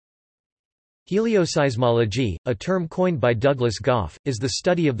Helioseismology, a term coined by Douglas Goff, is the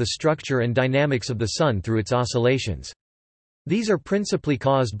study of the structure and dynamics of the Sun through its oscillations. These are principally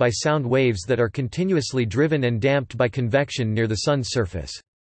caused by sound waves that are continuously driven and damped by convection near the Sun's surface.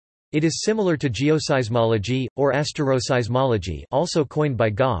 It is similar to geoseismology, or asteroseismology, also coined by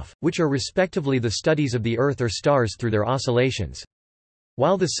Goff, which are respectively the studies of the Earth or stars through their oscillations.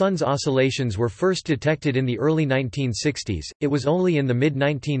 While the Sun's oscillations were first detected in the early 1960s, it was only in the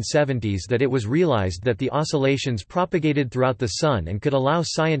mid-1970s that it was realized that the oscillations propagated throughout the Sun and could allow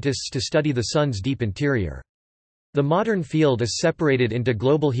scientists to study the Sun's deep interior. The modern field is separated into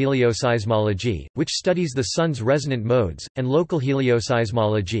global helioseismology, which studies the Sun's resonant modes, and local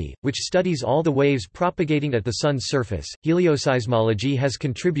helioseismology, which studies all the waves propagating at the Sun's surface. Helioseismology has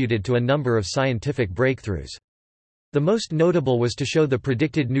contributed to a number of scientific breakthroughs. The most notable was to show the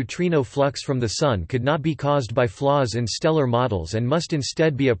predicted neutrino flux from the Sun could not be caused by flaws in stellar models and must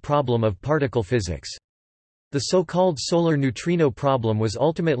instead be a problem of particle physics. The so-called solar neutrino problem was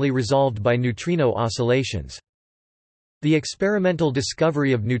ultimately resolved by neutrino oscillations. The experimental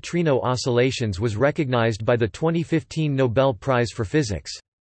discovery of neutrino oscillations was recognized by the 2015 Nobel Prize for Physics.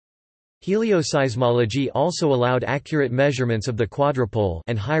 Helioseismology also allowed accurate measurements of the quadrupole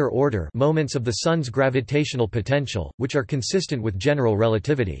and higher-order moments of the Sun's gravitational potential, which are consistent with general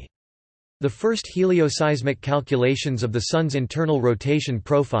relativity. The first helioseismic calculations of the Sun's internal rotation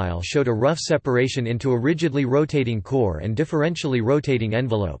profile showed a rough separation into a rigidly rotating core and differentially rotating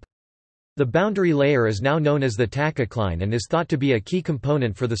envelope. The boundary layer is now known as the tachocline and is thought to be a key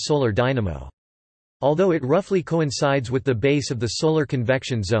component for the solar dynamo. Although it roughly coincides with the base of the solar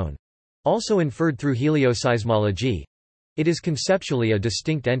convection zone, also inferred through helioseismology, it is conceptually a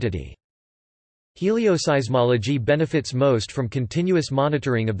distinct entity. Helioseismology benefits most from continuous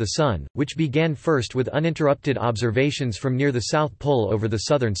monitoring of the Sun, which began first with uninterrupted observations from near the South Pole over the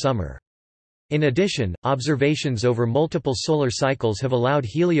southern summer. In addition, observations over multiple solar cycles have allowed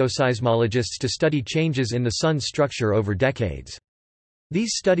helioseismologists to study changes in the Sun's structure over decades.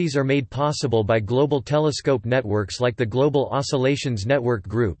 These studies are made possible by global telescope networks like the Global Oscillations Network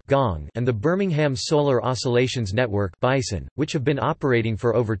Group and the Birmingham Solar Oscillations Network which have been operating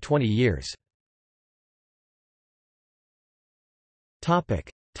for over 20 years.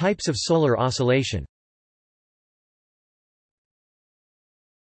 Types of solar oscillation.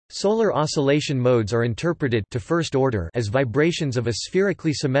 Solar oscillation modes are interpreted to first order as vibrations of a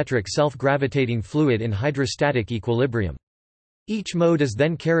spherically symmetric self-gravitating fluid in hydrostatic equilibrium. Each mode is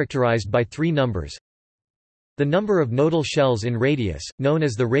then characterized by three numbers. The number of nodal shells in radius, known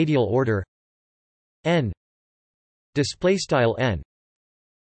as the radial order, n n.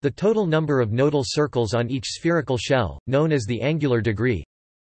 The total number of nodal circles on each spherical shell, known as the angular degree,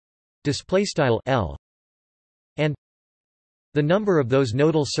 L, and the number of those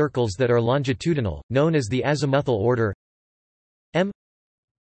nodal circles that are longitudinal, known as the azimuthal order, m.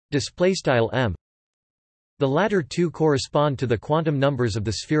 The latter two correspond to the quantum numbers of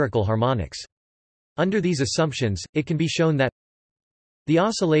the spherical harmonics. Under these assumptions, it can be shown that the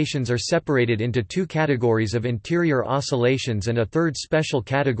oscillations are separated into two categories of interior oscillations and a third special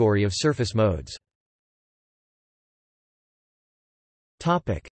category of surface modes.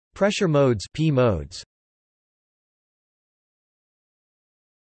 Pressure modes (P modes).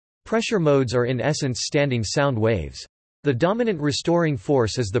 Pressure modes are in essence standing sound waves. The dominant restoring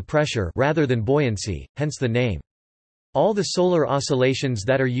force is the pressure rather than buoyancy, hence the name. All the solar oscillations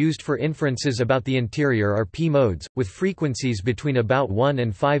that are used for inferences about the interior are P modes, with frequencies between about 1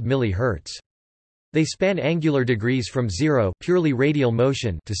 and 5 mHz. They span angular degrees from 0 purely radial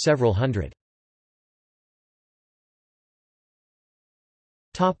motion to several hundred.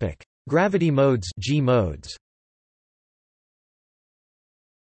 Gravity modes (G modes).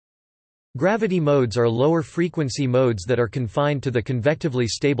 Gravity modes are lower-frequency modes that are confined to the convectively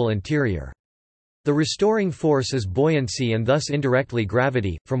stable interior. The restoring force is buoyancy and thus indirectly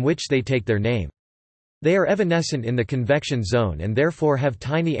gravity, from which they take their name. They are evanescent in the convection zone and therefore have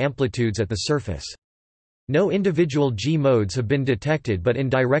tiny amplitudes at the surface. No individual G modes have been detected, but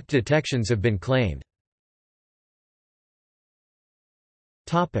indirect detections have been claimed.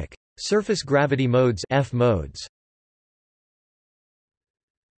 Surface gravity modes (F modes).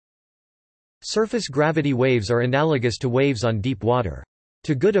 Surface gravity waves are analogous to waves on deep water.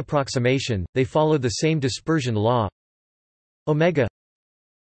 To good approximation, they follow the same dispersion law. Omega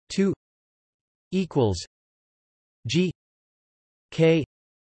 2 equals G K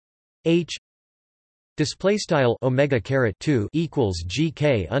H display style omega caret 2 equals G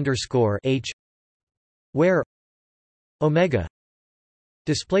K underscore H, where omega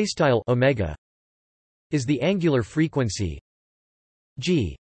display style omega is the angular frequency,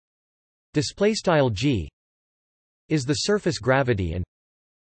 G display style g is the surface gravity, and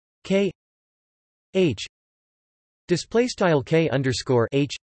k h display style k underscore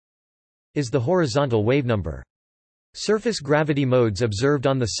h is the horizontal wave number. Surface gravity modes observed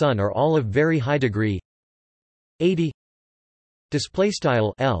on the Sun are all of very high degree. 80 display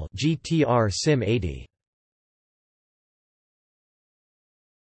style L GTR sim 80.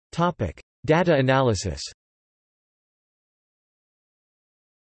 Topic: Data analysis.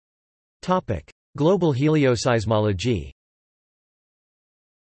 Topic: Global helioseismology.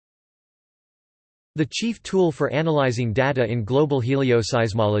 The chief tool for analyzing data in global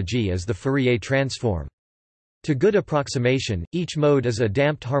helioseismology is the Fourier transform. To good approximation, each mode is a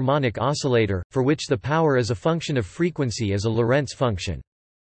damped harmonic oscillator, for which the power is a function of frequency as a Lorentz function.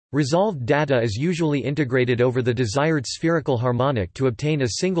 Resolved data is usually integrated over the desired spherical harmonic to obtain a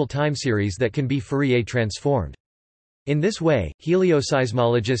single time series that can be Fourier transformed. In this way,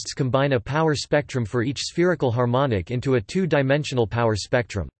 helioseismologists combine a power spectrum for each spherical harmonic into a two-dimensional power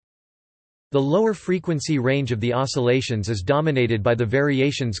spectrum. The lower frequency range of the oscillations is dominated by the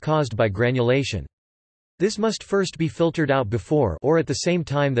variations caused by granulation. This must first be filtered out before or at the same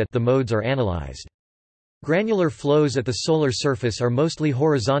time that the modes are analyzed. Granular flows at the solar surface are mostly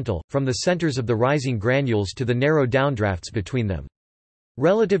horizontal, from the centers of the rising granules to the narrow downdrafts between them.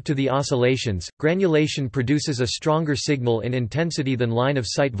 Relative to the oscillations, granulation produces a stronger signal in intensity than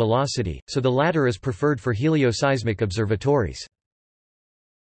line-of-sight velocity, so the latter is preferred for helioseismic observatories.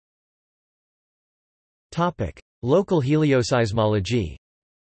 Local helioseismology.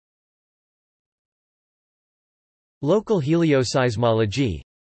 Local helioseismology,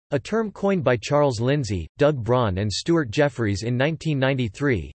 a term coined by Charles Lindsay, Doug Braun and Stuart Jeffreys in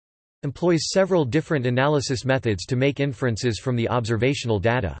 1993, employs several different analysis methods to make inferences from the observational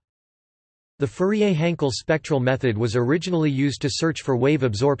data. The Fourier-Hankel spectral method was originally used to search for wave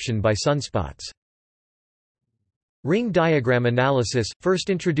absorption by sunspots. Ring diagram analysis,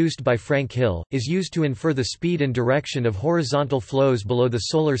 first introduced by Frank Hill, is used to infer the speed and direction of horizontal flows below the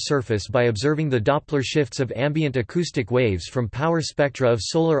solar surface by observing the Doppler shifts of ambient acoustic waves from power spectra of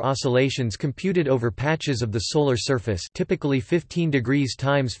solar oscillations computed over patches of the solar surface, typically 15 degrees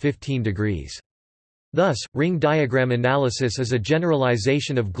times 15 degrees. Thus, ring diagram analysis is a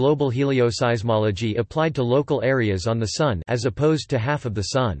generalization of global helioseismology applied to local areas on the Sun as opposed to half of the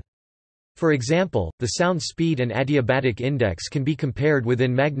Sun. For example, the sound speed and adiabatic index can be compared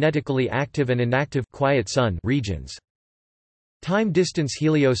within magnetically active and inactive quiet sun regions. Time-distance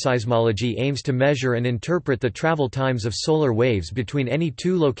helioseismology aims to measure and interpret the travel times of solar waves between any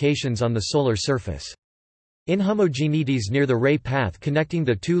two locations on the solar surface. Inhomogeneities near the ray path connecting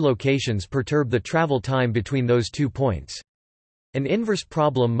the two locations perturb the travel time between those 2 points. An inverse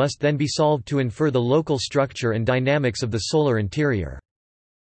problem must then be solved to infer the local structure and dynamics of the solar interior.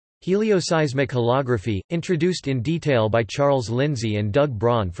 Helioseismic holography, introduced in detail by Charles Lindsay and Doug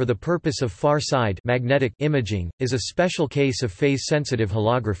Braun for the purpose of far-side magnetic imaging, is a special case of phase-sensitive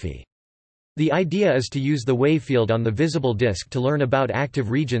holography. The idea is to use the wavefield on the visible disk to learn about active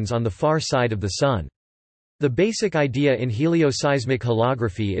regions on the far side of the Sun. The basic idea in helioseismic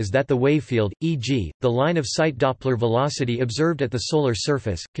holography is that the wavefield, e.g., the line-of-sight Doppler velocity observed at the solar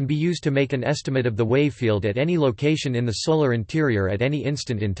surface, can be used to make an estimate of the wavefield at any location in the solar interior at any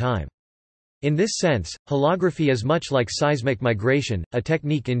instant in time. In this sense, holography is much like seismic migration, a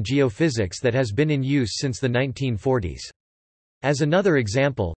technique in geophysics that has been in use since the 1940s. As another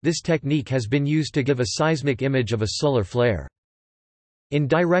example, this technique has been used to give a seismic image of a solar flare. In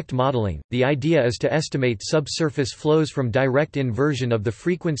direct modeling, the idea is to estimate subsurface flows from direct inversion of the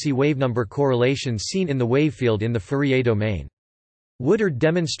frequency wavenumber correlations seen in the wavefield in the Fourier domain. Woodard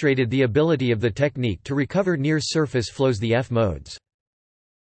demonstrated the ability of the technique to recover near-surface flows, the F-modes.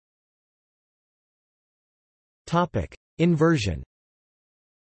 Inversion.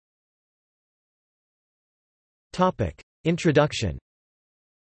 Introduction.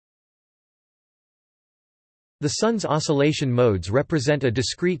 The Sun's oscillation modes represent a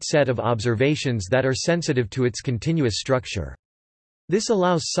discrete set of observations that are sensitive to its continuous structure. This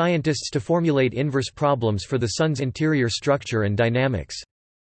allows scientists to formulate inverse problems for the Sun's interior structure and dynamics.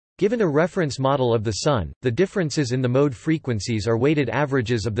 Given a reference model of the Sun, the differences in the mode frequencies are weighted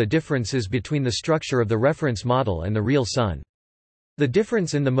averages of the differences between the structure of the reference model and the real Sun. The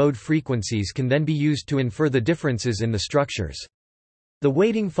difference in the mode frequencies can then be used to infer the differences in the structures. The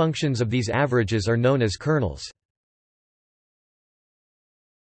weighting functions of these averages are known as kernels.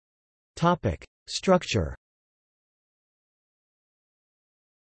 Structure.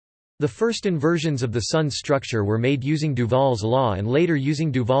 The first inversions of the Sun's structure were made using Duval's law and later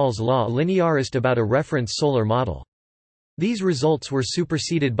using Duval's law, a linearist about a reference solar model. These results were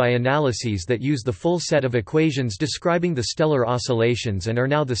superseded by analyses that use the full set of equations describing the stellar oscillations and are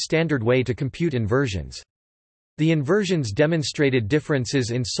now the standard way to compute inversions. The inversions demonstrated differences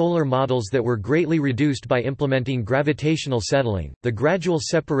in solar models that were greatly reduced by implementing gravitational settling, the gradual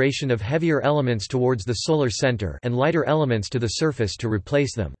separation of heavier elements towards the solar center, and lighter elements to the surface to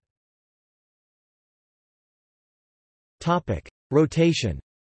replace them. Topic: Rotation.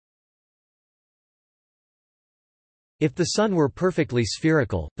 If the Sun were perfectly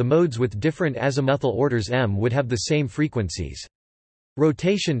spherical, the modes with different azimuthal orders m would have the same frequencies.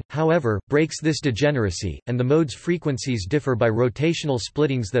 Rotation, however, breaks this degeneracy, and the modes' frequencies differ by rotational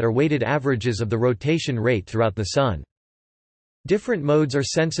splittings that are weighted averages of the rotation rate throughout the Sun. Different modes are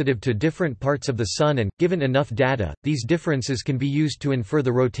sensitive to different parts of the Sun and, given enough data, these differences can be used to infer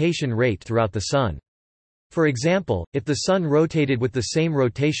the rotation rate throughout the Sun. For example, if the Sun rotated with the same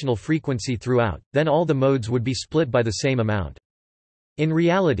rotational frequency throughout, then all the modes would be split by the same amount. In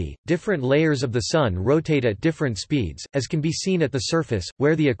reality, different layers of the Sun rotate at different speeds, as can be seen at the surface,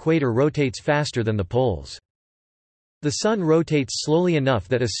 where the equator rotates faster than the poles. The Sun rotates slowly enough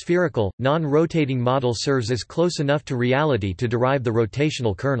that a spherical, non-rotating model serves as close enough to reality to derive the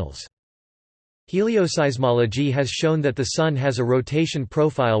rotational kernels. Helioseismology has shown that the Sun has a rotation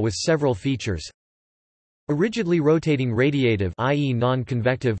profile with several features. A rigidly rotating radiative, i.e.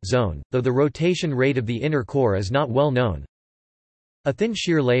 non-convective zone, though the rotation rate of the inner core is not well known. A thin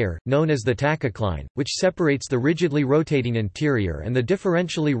shear layer, known as the tachocline, which separates the rigidly rotating interior and the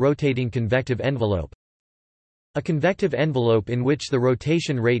differentially rotating convective envelope. A convective envelope in which the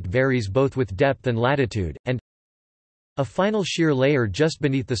rotation rate varies both with depth and latitude, and a final shear layer just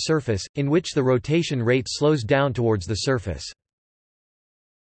beneath the surface, in which the rotation rate slows down towards the surface.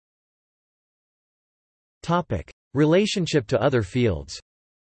 Relationship to other fields.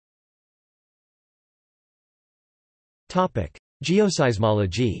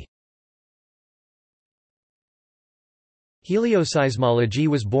 Geoseismology. Helioseismology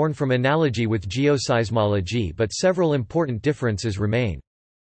was born from analogy with geoseismology, but several important differences remain.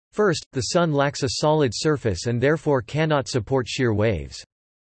 First, the Sun lacks a solid surface and therefore cannot support shear waves.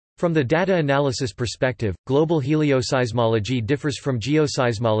 From the data analysis perspective, global helioseismology differs from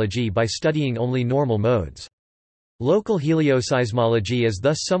geoseismology by studying only normal modes. Local helioseismology is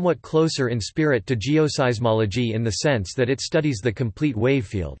thus somewhat closer in spirit to geoseismology in the sense that it studies the complete wave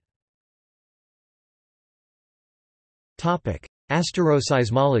field.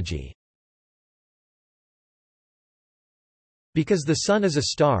 Asteroseismology. Because the Sun is a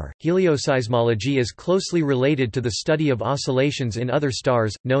star, helioseismology is closely related to the study of oscillations in other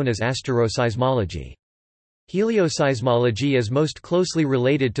stars, known as asteroseismology. Helioseismology is most closely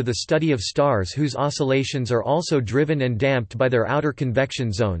related to the study of stars whose oscillations are also driven and damped by their outer convection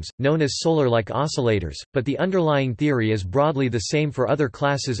zones, known as solar-like oscillators, but the underlying theory is broadly the same for other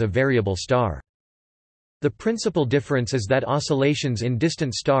classes of variable star. The principal difference is that oscillations in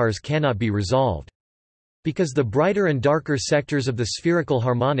distant stars cannot be resolved. Because the brighter and darker sectors of the spherical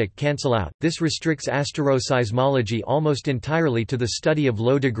harmonic cancel out, this restricts asteroseismology almost entirely to the study of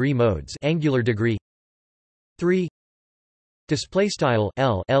low-degree modes, angular degree 3 �displaystyle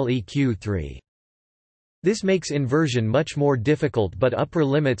leq3. This makes inversion much more difficult, but upper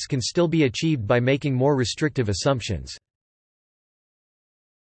limits can still be achieved by making more restrictive assumptions.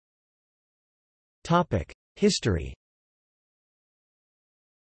 Topic: History.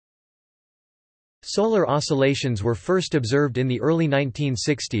 Solar oscillations were first observed in the early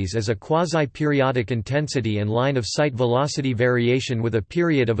 1960s as a quasi-periodic intensity and line-of-sight velocity variation with a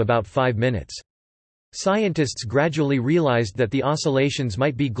period of about 5 minutes. Scientists gradually realized that the oscillations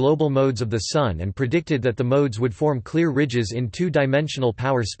might be global modes of the Sun and predicted that the modes would form clear ridges in two-dimensional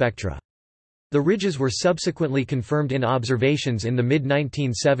power spectra. The ridges were subsequently confirmed in observations in the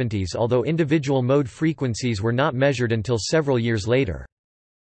mid-1970s, although individual mode frequencies were not measured until several years later.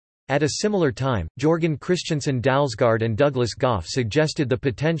 At a similar time, Jørgen Christensen Dalsgaard and Douglas Goff suggested the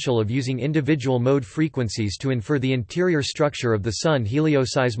potential of using individual mode frequencies to infer the interior structure of the Sun.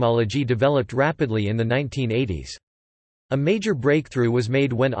 Helioseismology developed rapidly in the 1980s. A major breakthrough was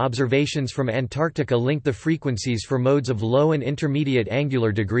made when observations from Antarctica linked the frequencies for modes of low and intermediate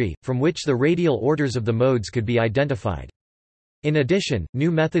angular degree, from which the radial orders of the modes could be identified. In addition,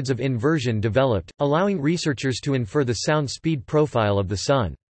 new methods of inversion developed, allowing researchers to infer the sound speed profile of the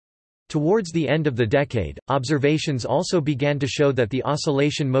Sun. Towards the end of the decade, observations also began to show that the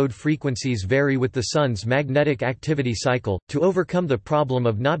oscillation mode frequencies vary with the Sun's magnetic activity cycle. To overcome the problem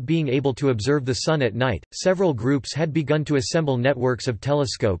of not being able to observe the Sun at night, several groups had begun to assemble networks of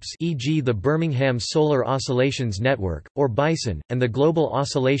telescopes, e.g., the Birmingham Solar Oscillations Network, or BISON, and the Global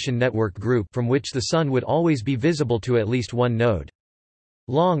Oscillation Network Group, from which the Sun would always be visible to at least one node.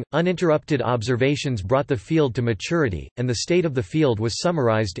 Long, uninterrupted observations brought the field to maturity, and the state of the field was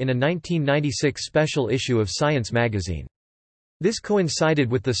summarized in a 1996 special issue of Science magazine. This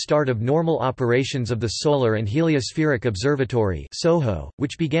coincided with the start of normal operations of the Solar and Heliospheric Observatory (SOHO),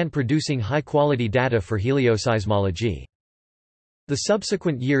 which began producing high-quality data for helioseismology. The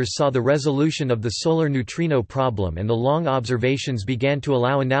subsequent years saw the resolution of the solar neutrino problem, and the long observations began to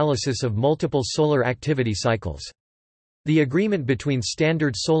allow analysis of multiple solar activity cycles. The agreement between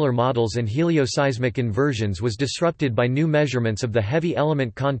standard solar models and helioseismic inversions was disrupted by new measurements of the heavy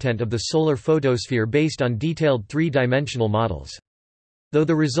element content of the solar photosphere based on detailed three-dimensional models. Though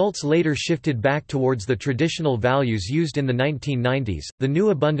the results later shifted back towards the traditional values used in the 1990s, the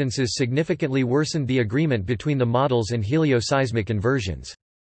new abundances significantly worsened the agreement between the models and helioseismic inversions.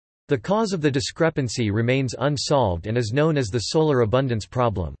 The cause of the discrepancy remains unsolved and is known as the solar abundance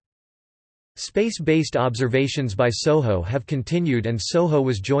problem. Space-based observations by SOHO have continued, and SOHO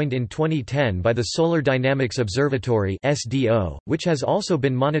was joined in 2010 by the Solar Dynamics Observatory (SDO), which has also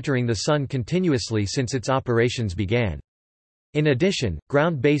been monitoring the Sun continuously since its operations began. In addition,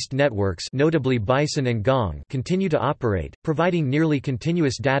 ground-based networks, notably BISON and GONG, continue to operate, providing nearly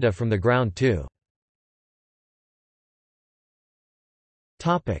continuous data from the ground too.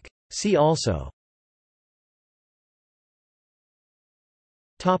 Topic: See also.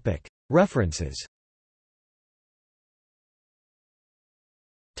 Topic: References.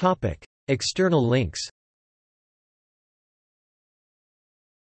 Topic: External links.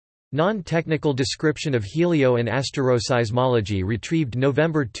 Non-technical description of helio and asteroseismology retrieved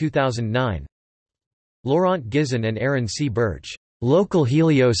November 2009. Laurent Gizon and Aaron C. Birch. Local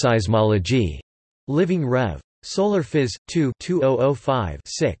Helioseismology. Living Rev. Solar Phys. 2 2005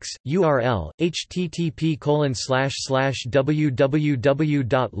 6. URL: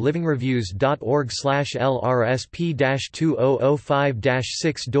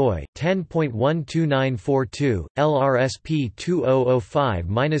 http://www.livingreviews.org/lrsp-2005-6 doi 10.12942 LRSP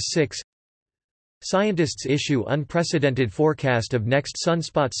 2005-6. Scientists issue unprecedented forecast of next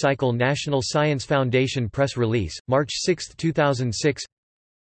sunspot cycle. National Science Foundation press release, March 6, 2006.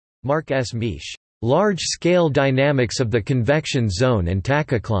 Mark S. Misch. Large-scale dynamics of the convection zone and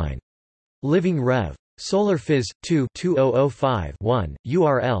tachocline. Living Rev. Solar Phys. 2 2005 1.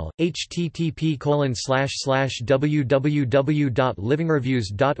 URL: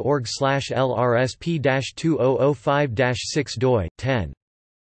 http://www.livingreviews.org/lrsp-2005-6 doi 10.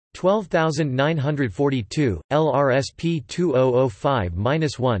 12942 LRSP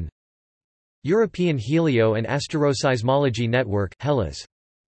 2005-1. European Helio and Asteroseismology Network (HELAS).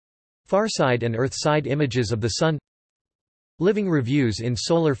 Farside and Earthside images of the Sun. Living reviews in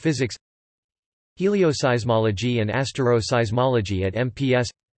solar physics. Helioseismology and asteroseismology at MPS.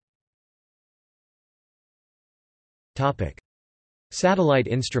 Topic: Satellite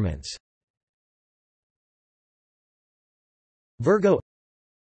instruments. Virgo,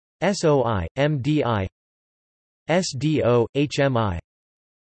 SOI, MDI, SDO, HMI.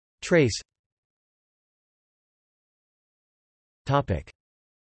 Trace. Topic: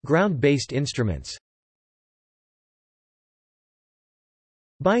 Ground-based instruments.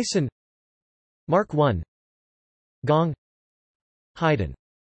 BISON, Mark I, GONG, Haydn.